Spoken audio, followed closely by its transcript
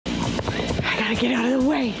gotta get out of the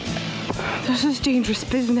way. This is dangerous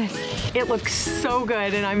business. It looks so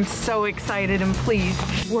good and I'm so excited and pleased.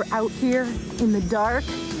 We're out here in the dark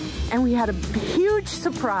and we had a huge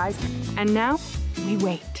surprise and now we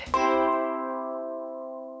wait.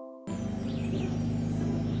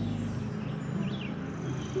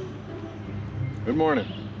 Good morning.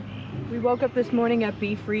 We woke up this morning at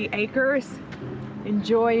Be Free Acres,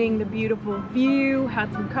 enjoying the beautiful view,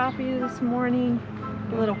 had some coffee this morning,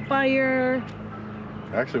 a little fire.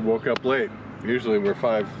 I actually woke up late. Usually we're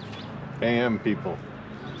 5 a.m. people.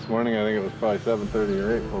 This morning I think it was probably 7:30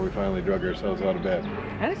 or 8 before we finally drug ourselves out of bed.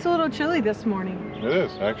 And it's a little chilly this morning. It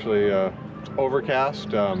is actually it's overcast,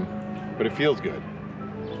 but it feels good.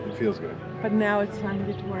 It feels good. But now it's time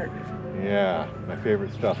to get to work. Yeah, my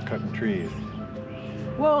favorite stuff, cutting trees.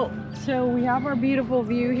 Well, so we have our beautiful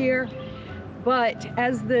view here, but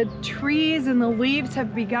as the trees and the leaves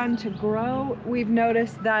have begun to grow, we've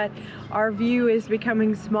noticed that our view is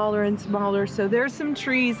becoming smaller and smaller. So there's some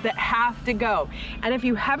trees that have to go. And if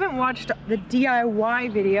you haven't watched the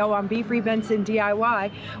DIY video on Be Free Benson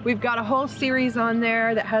DIY, we've got a whole series on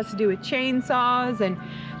there that has to do with chainsaws and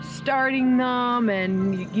starting them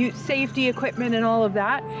and safety equipment and all of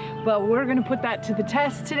that. But we're gonna put that to the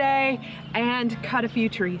test today and cut a few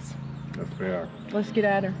trees. Yes, we are. Let's get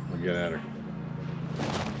at her. We'll get at her.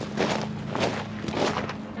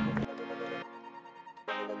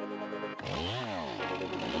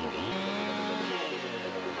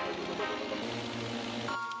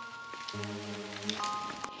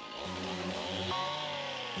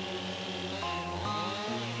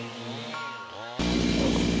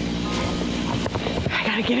 I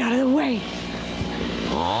gotta get out of the way.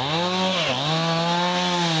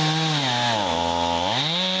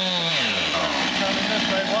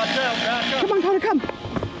 Come on, Connor, come.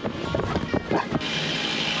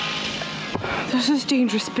 This is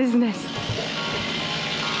dangerous business.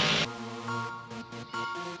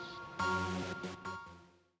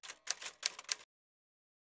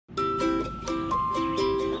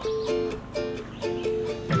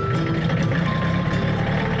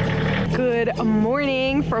 Good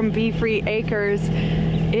morning from Be Free Acres.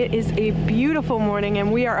 It is a beautiful morning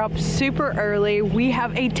and we are up super early. We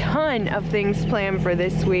have a ton of things planned for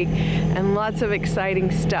this week and lots of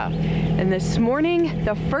exciting stuff. And this morning,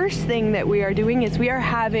 the first thing that we are doing is we are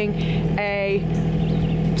having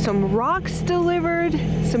some rocks delivered,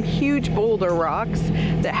 some huge boulder rocks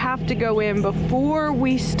that have to go in before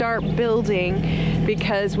we start building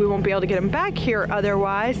because we won't be able to get them back here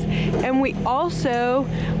otherwise. And we also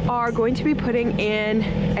are going to be putting in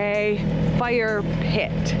a fire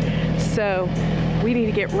pit. So we need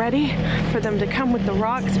to get ready for them to come with the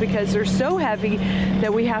rocks because they're so heavy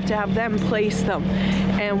that we have to have them place them.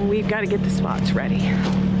 And we've got to get the spots ready.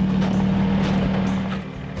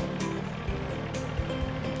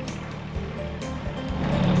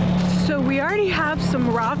 So we already have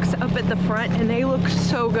some rocks up at the front and they look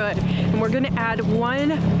so good. And we're gonna add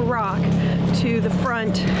one rock to the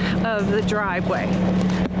front of the driveway.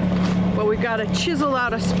 But we've got to chisel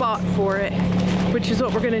out a spot for it, which is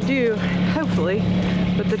what we're gonna do, hopefully,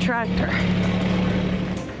 with the tractor.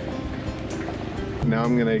 Now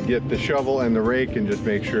I'm gonna get the shovel and the rake and just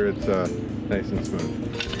make sure it's nice and smooth.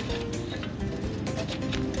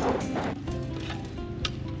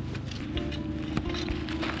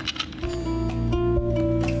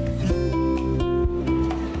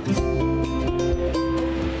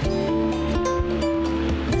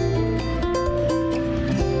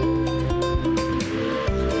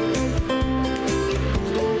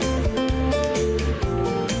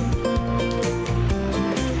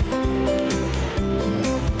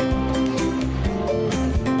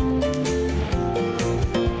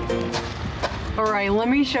 Let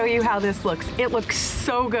me show you how this looks. It looks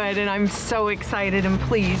so good and I'm so excited and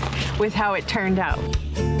pleased with how it turned out.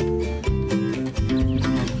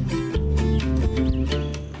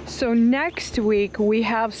 So next week we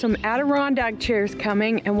have some Adirondack chairs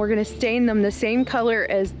coming and we're gonna stain them the same color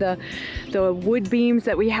as the wood beams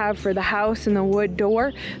that we have for the house and the wood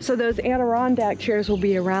door. So those Adirondack chairs will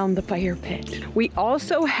be around the fire pit. We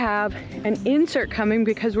also have an insert coming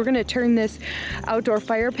because we're gonna turn this outdoor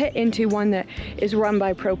fire pit into one that is run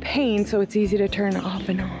by propane, so it's easy to turn off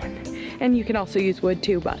and on. And you can also use wood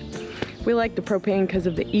too, but we like the propane because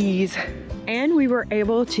of the ease. And we were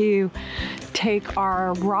able to take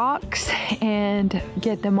our rocks and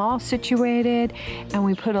get them all situated, and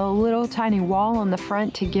we put a little tiny wall on the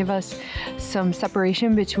front to give us some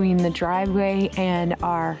separation between the driveway and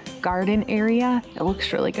our garden area. It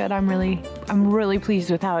looks really good. I'm really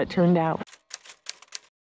pleased with how it turned out.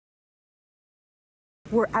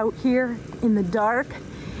 We're out here in the dark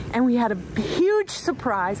and we had a huge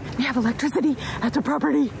surprise. We have electricity at the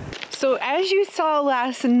property. So as you saw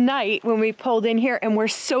last night when we pulled in here, and we're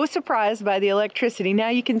so surprised by the electricity, now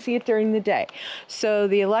you can see it during the day. So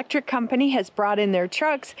the electric company has brought in their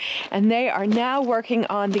trucks, and they are now working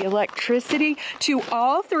on the electricity to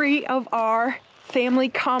all 3 of our family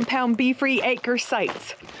compound BeFree Acre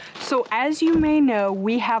sites. So as you may know,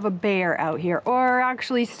 we have a bear out here, or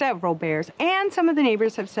actually several bears, and some of the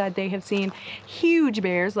neighbors have said they have seen huge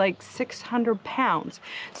bears, like 600 pounds.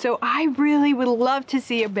 So I really would love to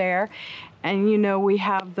see a bear, and you know, we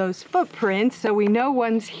have those footprints, so we know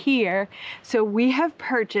one's here. So we have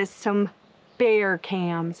purchased some bear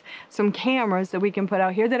cams, some cameras that we can put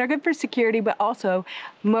out here that are good for security, but also,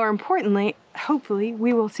 more importantly, hopefully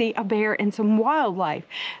we will see a bear and some wildlife.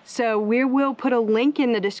 So we will put a link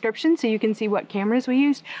in the description so you can see what cameras we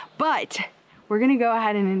used, but we're gonna go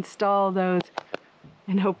ahead and install those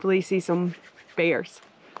and hopefully see some bears.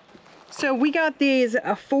 So we got these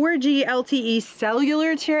 4G LTE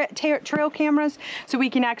cellular trail cameras, so we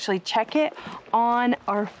can actually check it on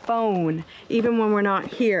our phone even when we're not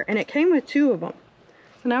here, and it came with 2 of them.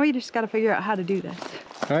 So now we just got to figure out how to do this.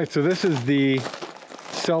 All right, so this is the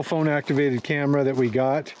cell phone activated camera that we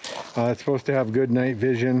got. It's supposed to have good night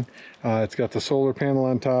vision. It's got the solar panel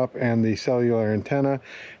on top and the cellular antenna.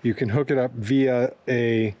 You can hook it up via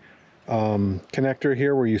a connector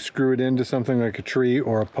here where you screw it into something like a tree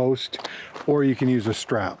or a post, or you can use a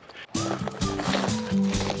strap.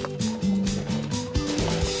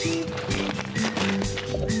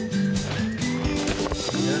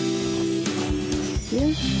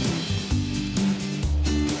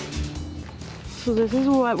 So this is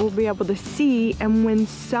what we'll be able to see, and when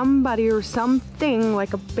somebody or something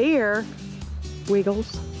like a bear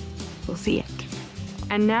wiggles, we'll see it.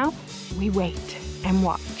 And now we wait and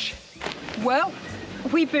watch. Well,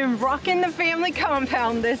 we've been rocking the family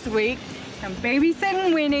compound this week. I'm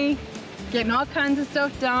babysitting Winnie, getting all kinds of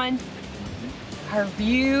stuff done.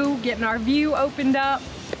 Getting our view opened up.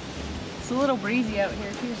 It's a little breezy out here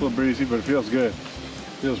too. It's a little breezy, but it feels good.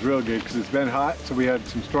 It feels real good because it's been hot, so we had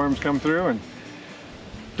some storms come through and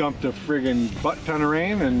dumped a friggin' butt ton of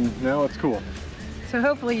rain, and now it's cool. So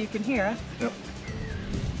hopefully you can hear us. Yep.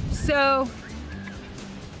 So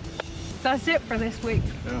that's it for this week.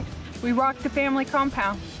 Yeah. We rocked the family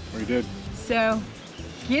compound. We did. So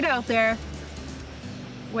get out there.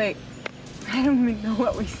 Wait, I don't even know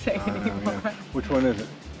what we say anymore. Yeah. Which one is it?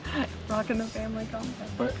 Rocking the family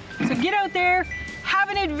compound. But So get out there, have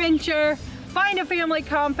an adventure, find a family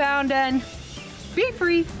compound, and be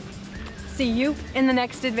free. See you in the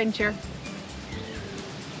next adventure.